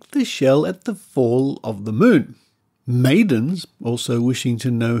break the shell at the fall of the moon. Maidens, also wishing to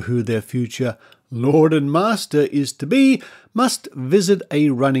know who their future lord and master is to be, must visit a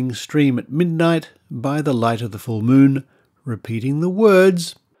running stream at midnight by the light of the full moon, repeating the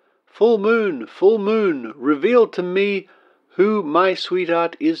words, full moon, reveal to me who my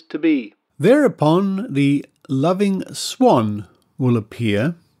sweetheart is to be." Thereupon the loving swan will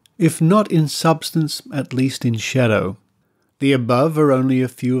appear, if not in substance, at least in shadow. The above are only a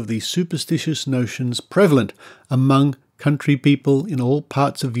few of the superstitious notions prevalent among country people in all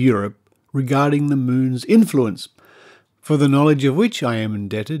parts of Europe regarding the moon's influence, for the knowledge of which I am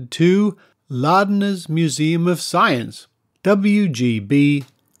indebted to Lardner's Museum of Science, WGB,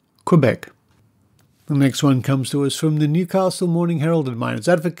 Quebec. The next one comes to us from the Newcastle Morning Herald and Miners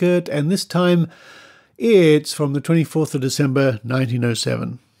Advocate, and this time it's from the 24th of December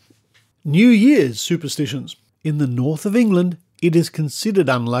 1907. New Year's superstitions. In the north of England, it is considered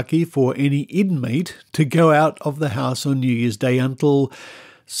unlucky for any inmate to go out of the house on New Year's Day until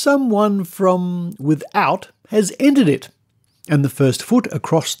someone from without has entered it, and the first foot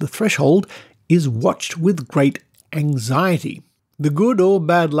across the threshold is watched with great anxiety. The good or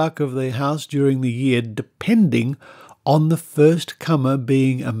bad luck of the house during the year depending on the first comer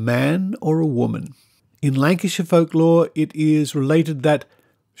being a man or a woman. In Lancashire folklore, it is related that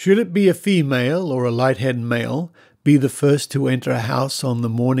should it be a female or a light-haired male be the first to enter a house on the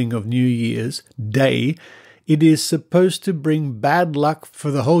morning of New Year's Day, it is supposed to bring bad luck for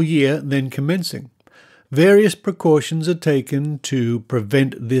the whole year then commencing. Various precautions are taken to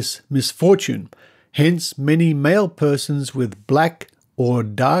prevent this misfortune. Hence, many male persons with black or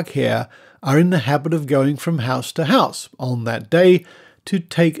dark hair are in the habit of going from house to house on that day to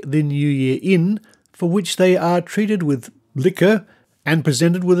take the New Year in, for which they are treated with liquor and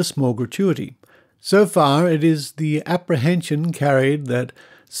presented with a small gratuity. So far, it is the apprehension carried that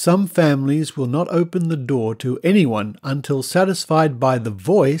some families will not open the door to anyone until satisfied by the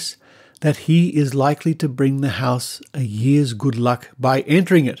voice that he is likely to bring the house a year's good luck by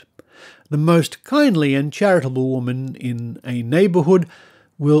entering it. The most kindly and charitable woman in a neighbourhood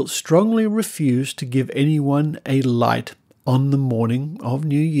will strongly refuse to give anyone a light on the morning of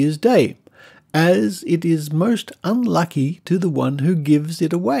New Year's Day, as it is most unlucky to the one who gives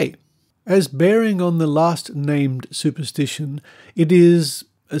it away. As bearing on the last named superstition, it is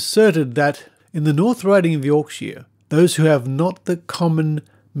asserted that in the North Riding of Yorkshire, those who have not the common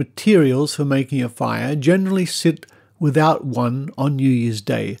materials for making a fire generally sit without one on New Year's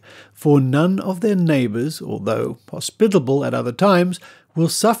Day, for none of their neighbours, although hospitable at other times, will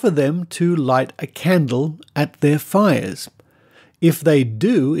suffer them to light a candle at their fires. If they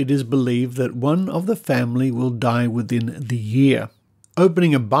do, it is believed that one of the family will die within the year.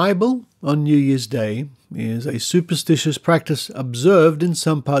 Opening a Bible on New Year's Day is a superstitious practice observed in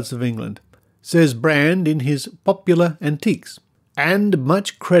some parts of England, says Brand in his Popular Antiques, and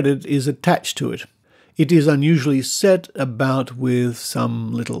much credit is attached to it. It is unusually set about with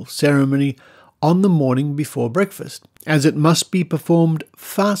some little ceremony on the morning before breakfast, as it must be performed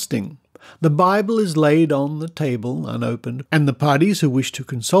fasting. The Bible is laid on the table unopened, and the parties who wish to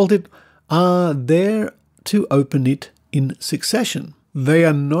consult it are there to open it in succession. They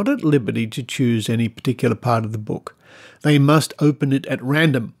are not at liberty to choose any particular part of the book. They must open it at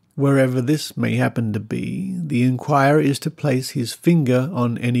random, wherever this may happen to be. The inquirer is to place his finger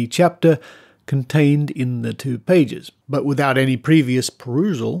on any chapter contained in the 2 pages, but without any previous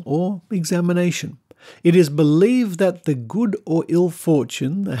perusal or examination. It is believed that the good or ill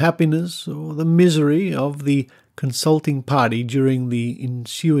fortune, the happiness or the misery of the consulting party during the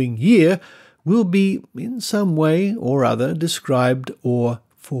ensuing year will be in some way or other described or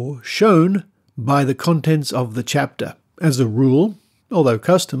foreshown by the contents of the chapter. As a rule, although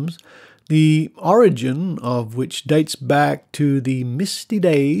customs the origin of which dates back to the misty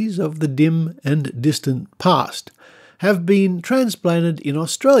days of the dim and distant past, have been transplanted in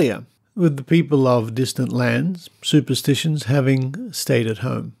Australia, with the people of distant lands, superstitions having stayed at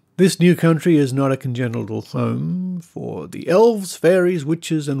home. This new country is not a congenital home for the elves, fairies,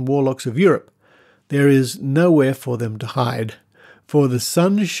 witches and warlocks of Europe. There is nowhere for them to hide, for the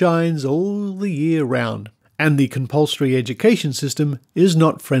sun shines all the year round, and the compulsory education system is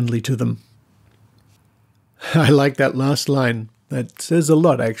not friendly to them. I like that last line. That says a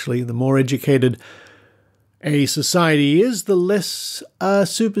lot, actually. The more educated a society is, the less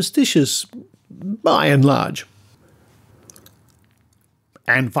superstitious, by and large.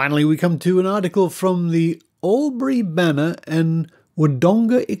 And finally, we come to an article from the Albury Banner and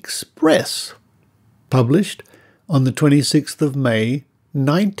Wodonga Express, published on the 26th of May,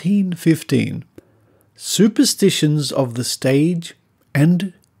 1915. Superstitions of the stage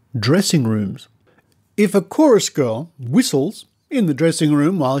and dressing rooms. If a chorus girl whistles in the dressing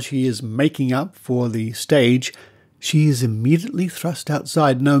room while she is making up for the stage, she is immediately thrust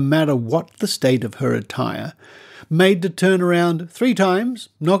outside, no matter what the state of her attire, made to turn around 3 times,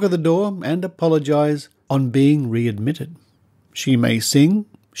 knock at the door, and apologize on being readmitted. She may sing,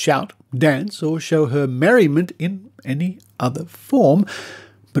 shout, dance, or show her merriment in any other form,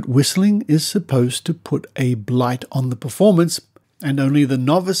 but whistling is supposed to put a blight on the performance, and only the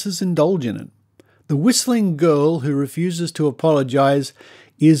novices indulge in it. The whistling girl who refuses to apologize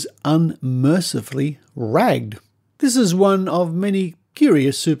is unmercifully ragged. This is one of many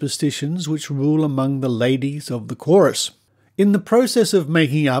curious superstitions which rule among the ladies of the chorus. In the process of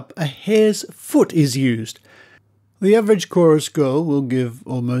making up, a hare's foot is used. The average chorus girl will give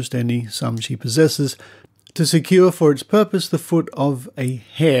almost any sum she possesses to secure for its purpose the foot of a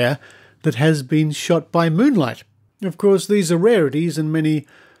hare that has been shot by moonlight. Of course, these are rarities and many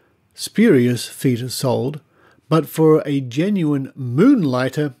spurious feet are sold, but for a genuine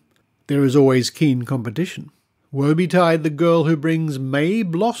moonlighter, there is always keen competition. Woe betide the girl who brings May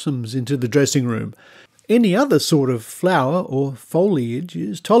blossoms into the dressing room. Any other sort of flower or foliage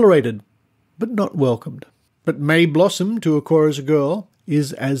is tolerated, but not welcomed. But May blossom to a chorus girl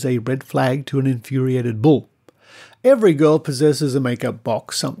is as a red flag to an infuriated bull. Every girl possesses a makeup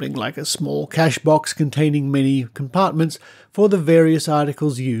box, something like a small cash box containing many compartments for the various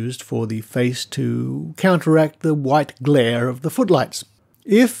articles used for the face to counteract the white glare of the footlights.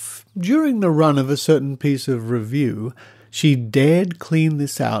 If, during the run of a certain piece of review, she dared clean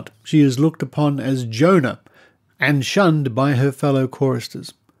this out, she is looked upon as Jonah and shunned by her fellow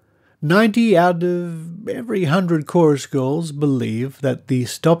choristers. 90 out of every 100 chorus girls believe that the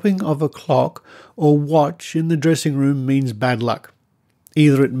stopping of a clock or watch in the dressing room means bad luck.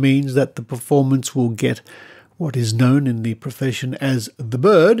 Either it means that the performance will get what is known in the profession as the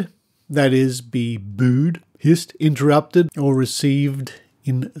bird, that is, be booed, hissed, interrupted, or received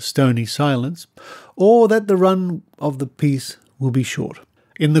in stony silence, or that the run of the piece will be short.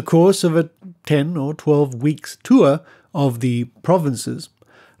 In the course of a 10 or 12 weeks tour of the provinces,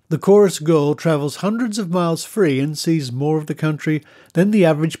 the chorus girl travels hundreds of miles free and sees more of the country than the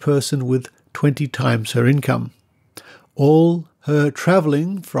average person with 20 times her income. All her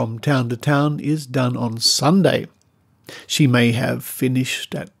travelling from town to town is done on Sunday. She may have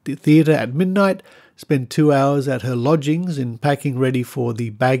finished at the theatre at midnight, spent 2 hours at her lodgings in packing ready for the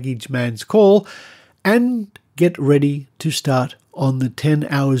baggage man's call, and get ready to start on the 10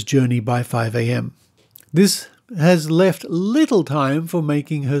 hours journey by 5 a.m. This has left little time for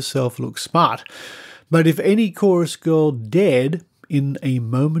making herself look smart. But if any chorus girl dared, in a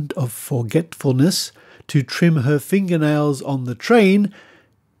moment of forgetfulness, to trim her fingernails on the train,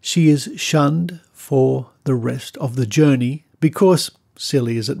 she is shunned for the rest of the journey because,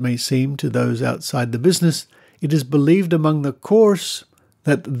 silly as it may seem to those outside the business, it is believed among the chorus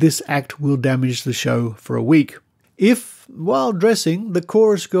that this act will damage the show for a week. If, while dressing, the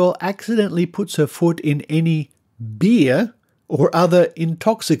chorus girl accidentally puts her foot in any beer or other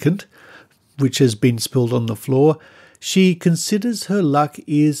intoxicant which has been spilled on the floor, she considers her luck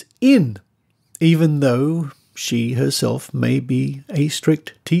is in, even though she herself may be a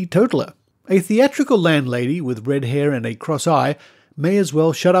strict teetotaler. A theatrical landlady with red hair and a cross eye may as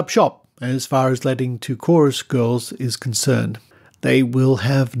well shut up shop as far as letting to chorus girls is concerned. They will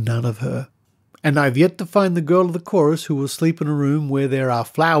have none of her. And I've yet to find the girl of the chorus who will sleep in a room where there are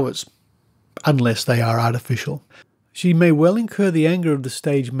flowers, unless they are artificial. She may well incur the anger of the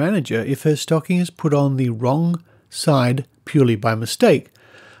stage manager if her stocking is put on the wrong side purely by mistake,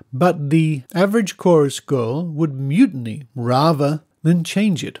 but the average chorus girl would mutiny rather than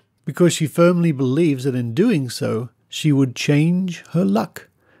change it, because she firmly believes that in doing so she would change her luck,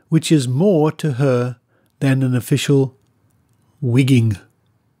 which is more to her than an official wigging.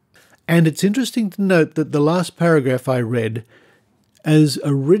 And it's interesting to note that the last paragraph I read, as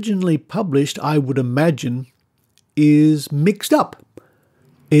originally published, I would imagine, is mixed up.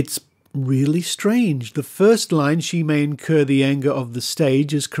 It's really strange. The first line, "She may incur the anger of the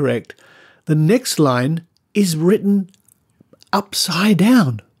stage," is correct. The next line is written upside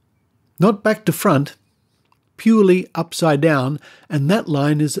down. Not back to front, purely upside down, and that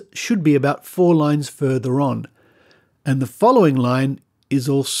line should be about 4 lines further on. And the following line is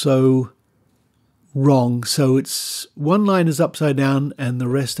also wrong. So it's one line is upside down and the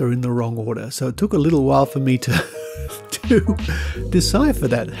rest are in the wrong order. So it took a little while for me to decipher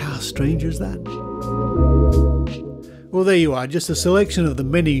that. How strange is that? Well, there you are, just a selection of the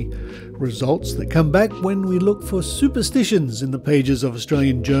many results that come back when we look for superstitions in the pages of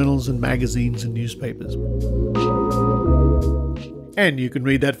Australian journals and magazines and newspapers. And you can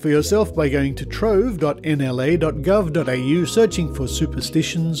read that for yourself by going to trove.nla.gov.au, searching for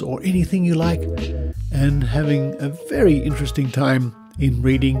superstitions or anything you like, and having a very interesting time in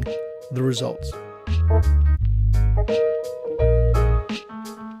reading the results.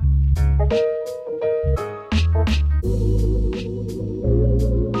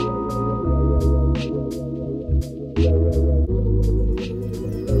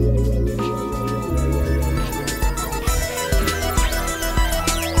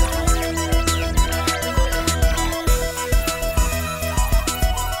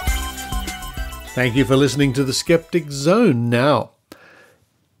 Thank you for listening to the Skeptic Zone. Now,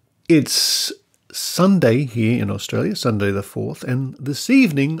 it's Sunday here in Australia, Sunday the 4th, and this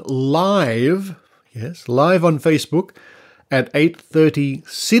evening live on Facebook at 8:30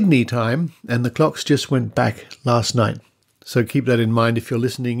 Sydney time, and the clocks just went back last night. So keep that in mind if you're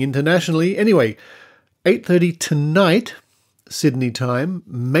listening internationally. Anyway, 8:30 tonight, Sydney time,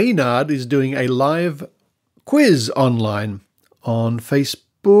 Maynard is doing a live quiz online on Facebook.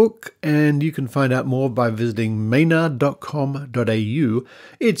 And you can find out more by visiting maynard.com.au.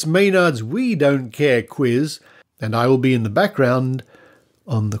 It's Maynard's We Don't Care quiz, and I will be in the background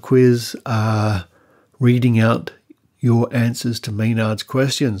on the quiz reading out your answers to Maynard's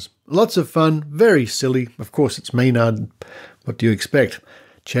questions. Lots of fun, very silly. Of course, it's Maynard. What do you expect?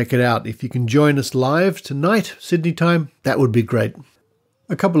 Check it out. If you can join us live tonight, Sydney time, that would be great.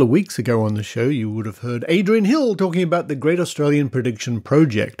 A couple of weeks ago on the show, you would have heard Adrian Hill talking about the Great Australian Prediction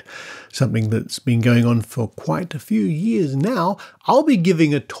Project, something that's been going on for quite a few years now. I'll be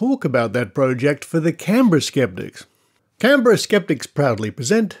giving a talk about that project for the Canberra Skeptics. Canberra Skeptics proudly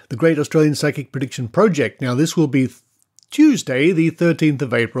present the Great Australian Psychic Prediction Project. Now, this will be Tuesday, the 13th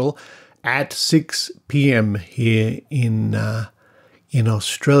of April, at 6 p.m. here in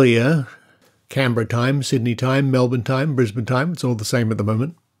Australia. Canberra time, Sydney time, Melbourne time, Brisbane time. It's all the same at the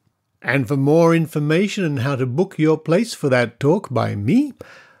moment. And for more information on how to book your place for that talk by me,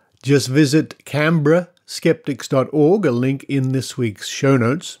 just visit canberraskeptics.org, a link in this week's show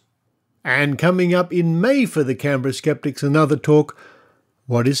notes. And coming up in May for the Canberra Skeptics, another talk,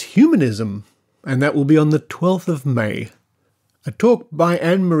 What is Humanism? And that will be on the 12th of May. A talk by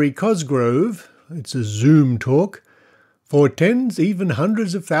Anne-Marie Cosgrove. It's a Zoom talk. For tens, even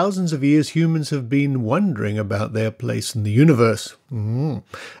hundreds of thousands of years, humans have been wondering about their place in the universe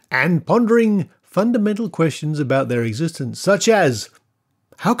and pondering fundamental questions about their existence, such as,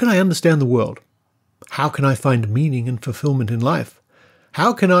 how can I understand the world? How can I find meaning and fulfillment in life?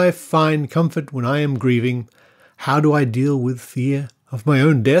 How can I find comfort when I am grieving? How do I deal with fear of my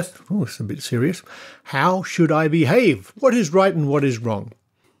own death? Oh, it's a bit serious. How should I behave? What is right and what is wrong?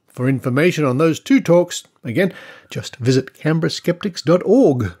 For information on those two talks, again, just visit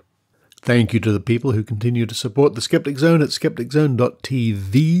canberraskeptics.org. Thank you to the people who continue to support the Skeptic Zone at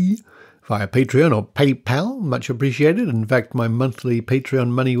skepticzone.tv via Patreon or PayPal. Much appreciated. In fact, my monthly Patreon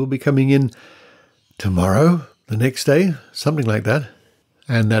money will be coming in tomorrow, the next day, something like that.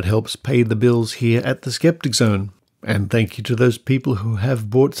 And that helps pay the bills here at the Skeptic Zone. And thank you to those people who have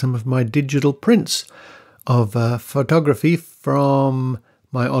bought some of my digital prints of photography from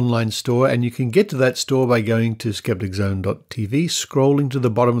my online store, and you can get to that store by going to skepticzone.tv, scrolling to the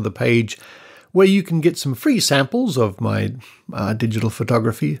bottom of the page where you can get some free samples of my digital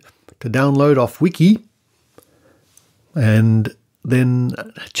photography to download off Wiki, and then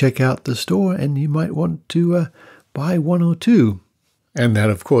check out the store, and you might want to buy one or two. And that,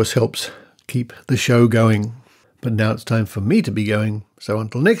 of course, helps keep the show going. But now it's time for me to be going. So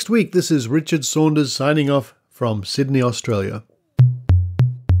until next week, this is Richard Saunders signing off from Sydney, Australia.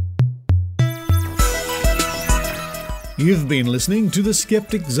 You've been listening to the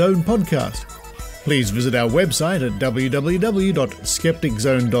Skeptic Zone podcast. Please visit our website at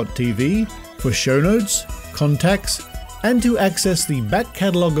www.skepticzone.tv for show notes, contacts, and to access the back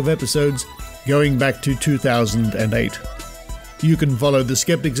catalogue of episodes going back to 2008. You can follow the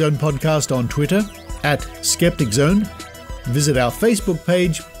Skeptic Zone podcast on Twitter at Skeptic Zone, visit our Facebook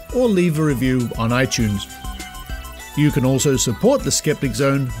page, or leave a review on iTunes. You can also support the Skeptic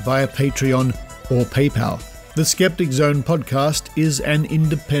Zone via Patreon or PayPal. The Skeptic Zone podcast is an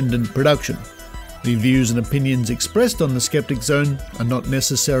independent production. The views and opinions expressed on the Skeptic Zone are not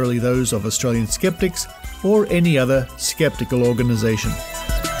necessarily those of Australian skeptics or any other skeptical organisation.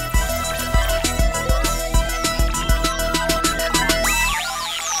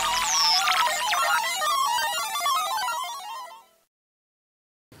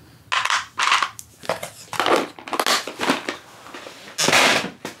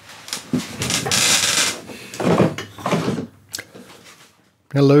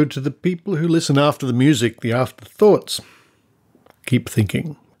 Hello to the people who listen after the music, the afterthoughts. Keep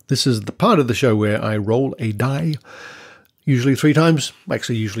thinking. This is the part of the show where I roll a die, usually 3 times,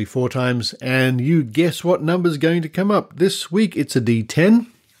 actually usually 4 times, and you guess what number's going to come up. This week it's a D10,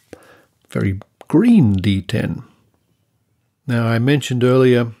 very green D10. Now I mentioned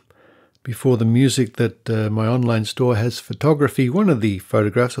earlier, before the music, that my online store has photography. One of the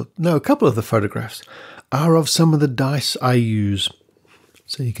photographs, no, a couple of the photographs, are of some of the dice I use.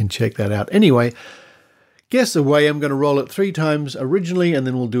 So you can check that out. Anyway, guess away. I'm going to roll it 3 times originally, and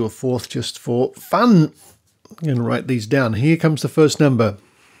then we'll do a 4th just for fun. I'm going to write these down. Here comes the first number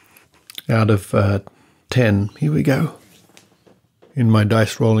out of 10. Here we go. In my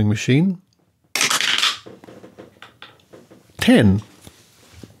dice rolling machine. 10.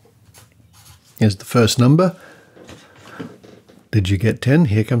 Here's the first number. Did you get 10?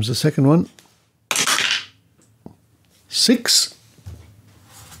 Here comes the second one. 6.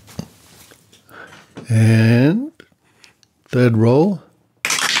 And third roll,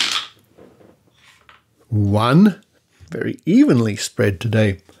 1, very evenly spread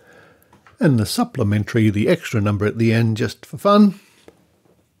today. And the supplementary, the extra number at the end, just for fun.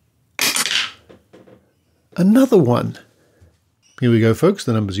 Another 1. Here we go, folks.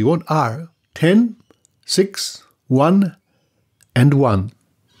 The numbers you want are 10, 6, 1, and 1.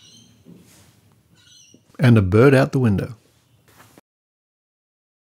 And a bird out the window.